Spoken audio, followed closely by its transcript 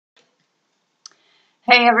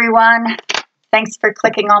Hey everyone, thanks for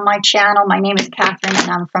clicking on my channel. My name is Catherine and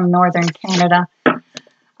I'm from Northern Canada.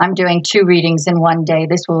 I'm doing 2 readings in one day.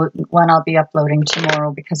 This one I'll be uploading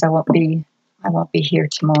tomorrow because I won't be here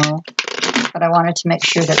tomorrow. But I wanted to make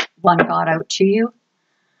sure that one got out to you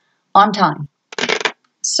on time.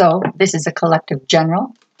 So this is a collective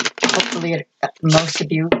general. Hopefully most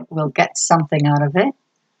of you will get something out of it.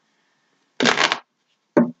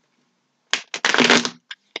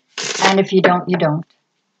 And if you don't, you don't.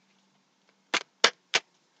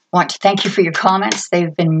 I want to thank you for your comments. They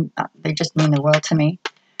just mean the world to me.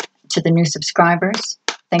 To the new subscribers,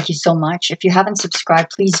 thank you so much. If you haven't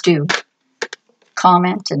subscribed, please do.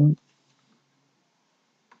 Comment and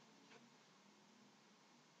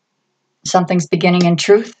something's beginning in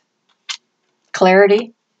truth,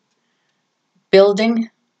 clarity, building.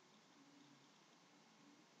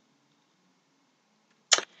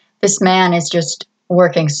 This man is just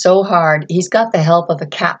working so hard. He's got the help of a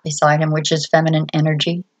cat beside him, which is feminine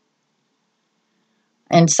energy.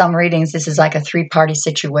 In some readings, this is like a 3-party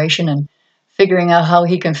situation and figuring out how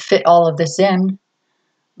he can fit all of this in.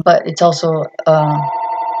 But it's also,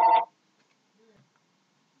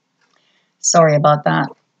 sorry about that.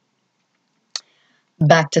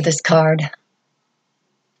 Back to this card. It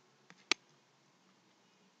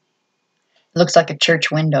looks like a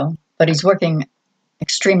church window, but he's working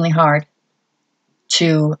extremely hard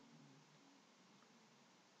to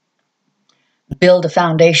build a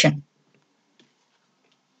foundation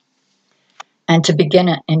and to begin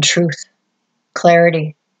it in truth,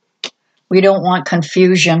 clarity. We don't want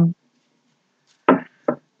confusion.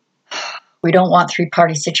 We don't want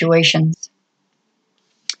 3-party situations.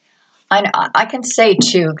 I can say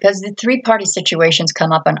too, because the 3-party situations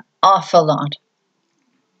come up an awful lot.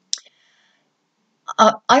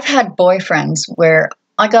 I've had boyfriends where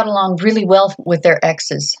I got along really well with their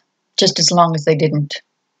exes, just as long as they didn't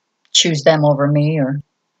choose them over me or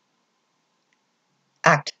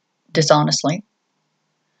act dishonestly.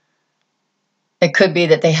 It could be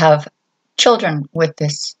that they have children with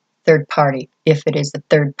this 3rd party, if it is the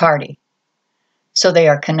 3rd party. So they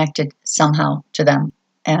are connected somehow to them,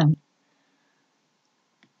 and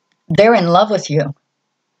they're in love with you.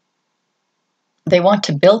 They want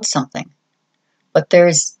to build something, but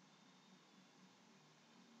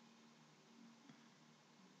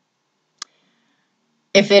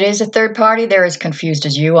if it is a 3rd party, they're as confused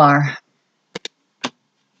as you are.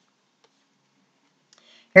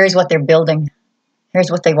 Here's what they're building. Here's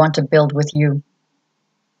what they want to build with you.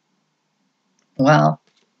 Wow.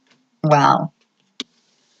 Wow.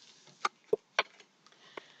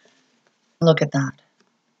 Look at that.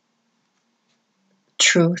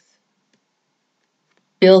 Truth.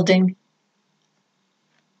 Building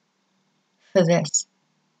for this.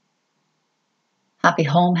 Happy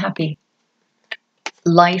home, happy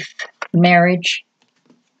life, marriage.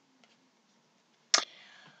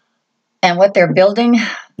 And what they're building,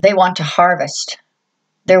 they want to harvest.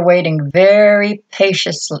 They're waiting very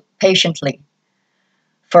patiently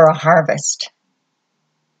for a harvest.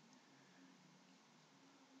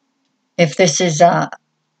 If this is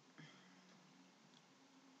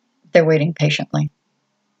they're waiting patiently.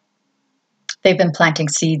 They've been planting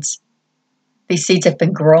seeds. These seeds have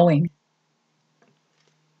been growing.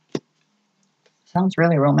 Sounds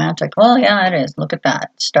really romantic. Well, yeah, it is. Look at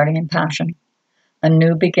that. Starting in passion. A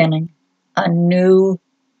new beginning. A new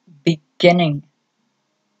beginning.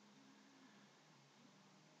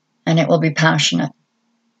 And it will be passionate.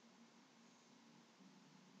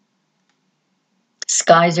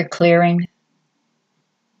 Skies are clearing.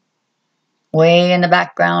 Way in the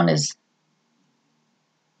background is...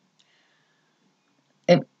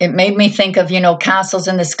 It made me think of, castles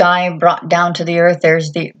in the sky brought down to the earth.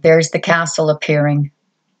 There's the castle appearing.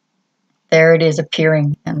 There it is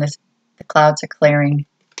appearing, and the clouds are clearing.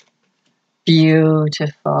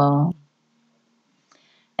 Beautiful.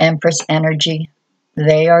 Empress energy.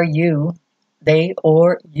 They or you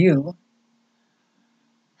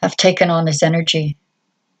have taken on this energy.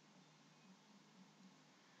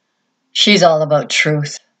 She's all about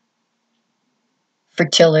truth,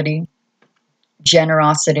 fertility,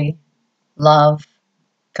 generosity, love,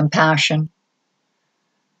 compassion.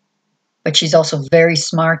 But she's also very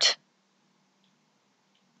smart.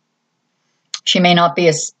 She may not be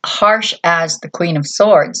as harsh as the Queen of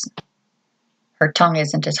Swords. Her tongue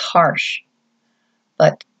isn't as harsh.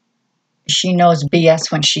 But she knows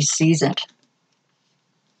BS when she sees it.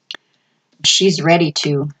 She's ready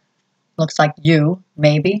to, looks like you,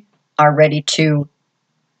 maybe, are ready to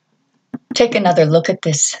take another look at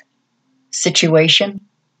this situation,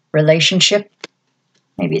 relationship.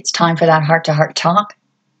 Maybe it's time for that heart-to-heart talk.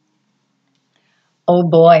 Oh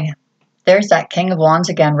boy, there's that King of Wands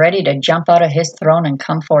again, ready to jump out of his throne and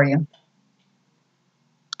come for you.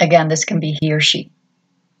 Again, this can be he or she.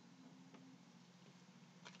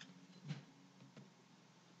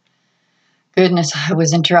 Goodness, I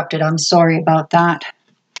was interrupted. I'm sorry about that.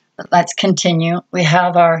 But let's continue. We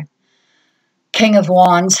have our King of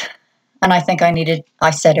Wands, and I think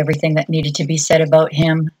I said everything that needed to be said about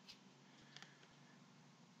him.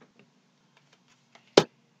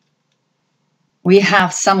 We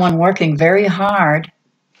have someone working very hard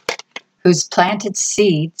who's planted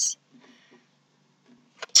seeds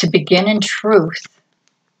to begin in truth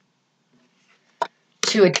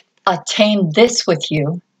to attain this with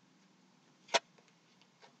you.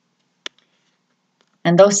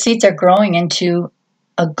 And those seeds are growing into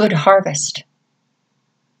a good harvest.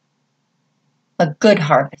 A good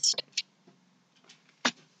harvest.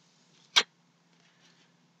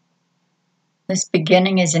 This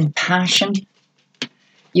beginning is in passion.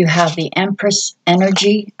 You have the Empress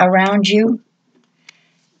energy around you.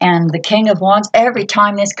 And the King of Wands, every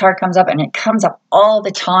time this card comes up, and it comes up all the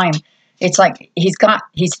time, it's like he's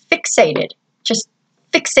fixated, just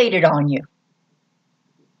fixated on you.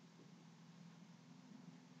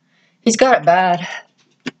 He's got it bad.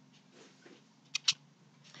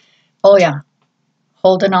 Oh yeah,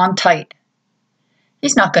 holding on tight.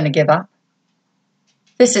 He's not going to give up.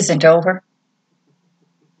 This isn't over.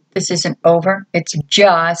 This isn't over. It's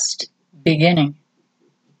just beginning.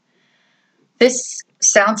 This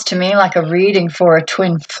sounds to me like a reading for a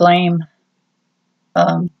twin flame.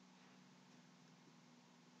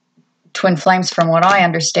 Twin flames, from what I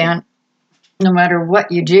understand, no matter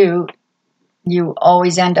what you do, you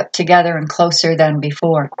always end up together and closer than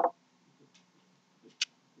before.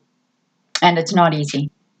 And it's not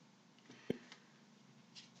easy.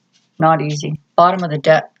 Not easy. Bottom of the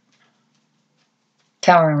deck.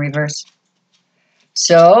 Tower in reverse.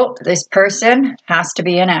 So this person has to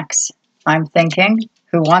be an ex, I'm thinking,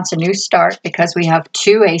 who wants a new start, because we have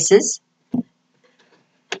two aces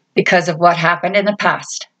because of what happened in the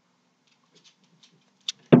past.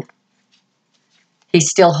 He's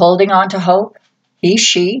still holding on to hope. He,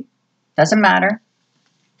 she, doesn't matter.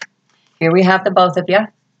 Here we have the both of you.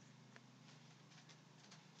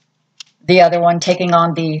 The other one taking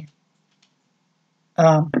on the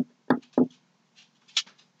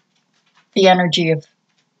energy of,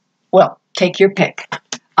 well, take your pick.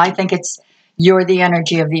 I think you're the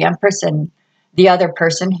energy of the Empress, and the other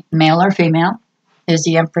person, male or female, is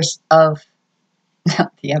the Empress of,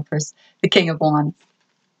 not the Empress, the King of Wands.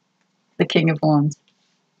 The King of Wands.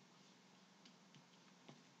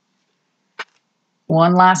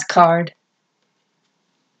 One last card.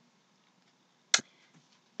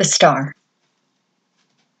 The Star.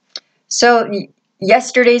 So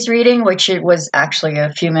yesterday's reading, which it was actually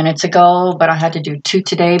a few minutes ago, but I had to do two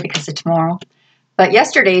today because of tomorrow. But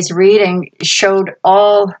yesterday's reading showed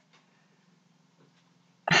all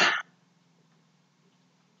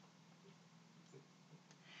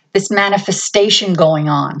this manifestation going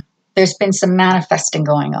on. There's been some manifesting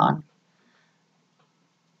going on.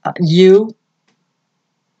 You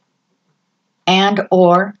and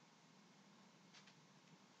or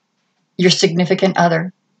your significant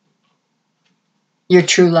other, your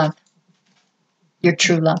true love, your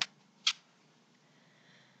true love.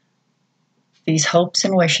 These hopes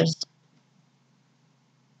and wishes.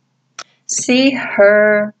 See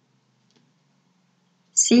her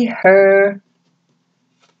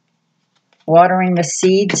watering the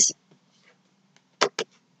seeds.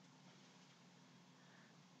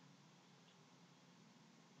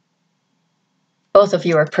 Both of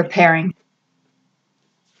you are preparing.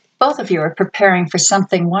 Both of you are preparing for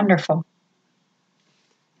something wonderful,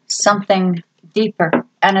 something deeper.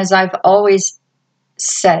 And as I've always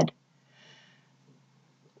said,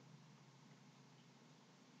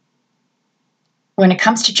 when it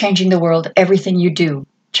comes to changing the world, everything you do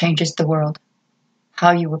changes the world.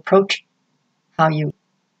 How you approach, how you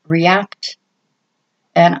react.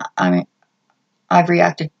 And I mean, I've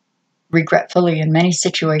reacted regretfully in many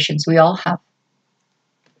situations. We all have.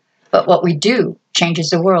 But what we do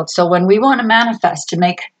changes the world. So when we want to manifest, to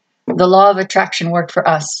make the law of attraction work for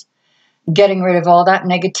us, getting rid of all that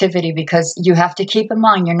negativity, because you have to keep in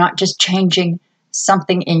mind, you're not just changing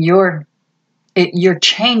something in you're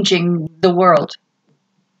changing the world.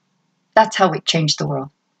 That's how we change the world.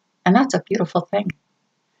 And that's a beautiful thing.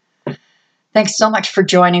 Thanks so much for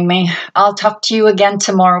joining me. I'll talk to you again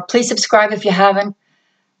tomorrow. Please subscribe if you haven't.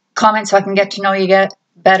 Comment so I can get to know you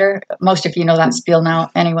better. Most of you know that spiel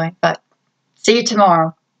now anyway, but see you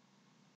tomorrow.